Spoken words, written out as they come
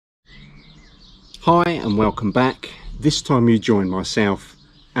Hi and welcome back. This time you join myself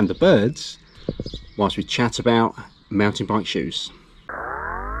and the birds whilst we chat about mountain bike shoes.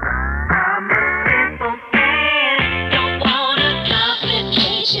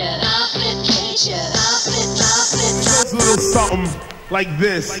 Just a little something like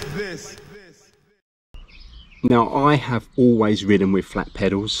this. Now, I have always ridden with flat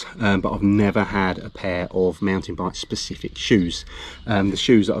pedals, but I've never had a pair of mountain bike specific shoes. The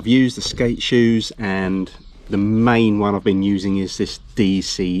shoes that I've used are skate shoes, and the main one I've been using is this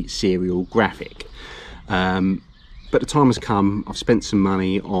DC Serial Graphic. But the time has come, I've spent some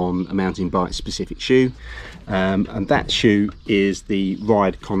money on a mountain bike specific shoe, and that shoe is the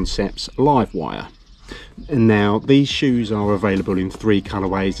Ride Concepts Livewire. And now these shoes are available in three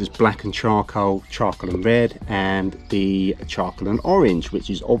colourways. There's black and charcoal, charcoal and red, and the charcoal and orange, which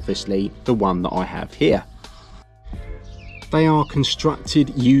is obviously the one that I have here. They are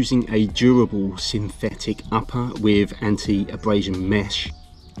constructed using a durable synthetic upper with anti-abrasion mesh.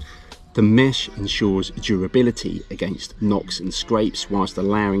 The mesh ensures durability against knocks and scrapes whilst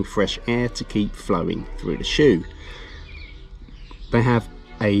allowing fresh air to keep flowing through the shoe. They have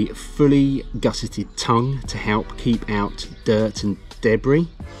a fully gusseted tongue to help keep out dirt and debris,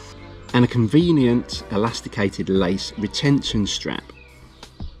 and a convenient elasticated lace retention strap.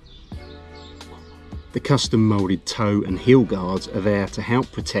 The custom moulded toe and heel guards are there to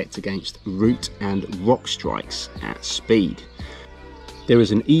help protect against root and rock strikes at speed. There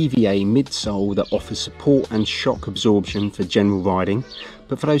is an EVA midsole that offers support and shock absorption for general riding,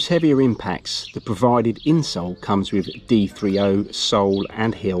 but for those heavier impacts, the provided insole comes with D3O sole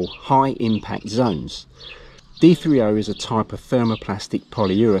and heel high impact zones. D3O is a type of thermoplastic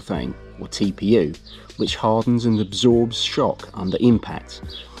polyurethane, or TPU, which hardens and absorbs shock under impact.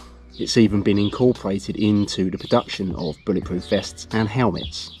 It's even been incorporated into the production of bulletproof vests and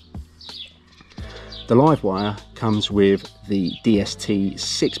helmets. The Livewire comes with the DST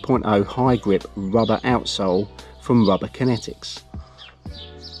 6.0 high grip rubber outsole from Rubber Kinetics.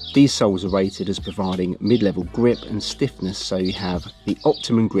 These soles are rated as providing mid-level grip and stiffness, so you have the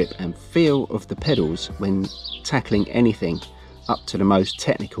optimum grip and feel of the pedals when tackling anything up to the most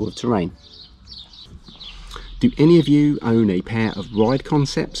technical of terrain. Do any of you own a pair of Ride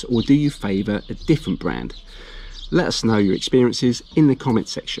Concepts, or do you favour a different brand? Let us know your experiences in the comment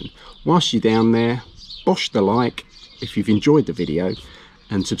section. Whilst you're down there, bosh the like if you've enjoyed the video,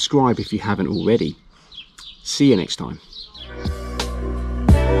 and subscribe if you haven't already. See you next time.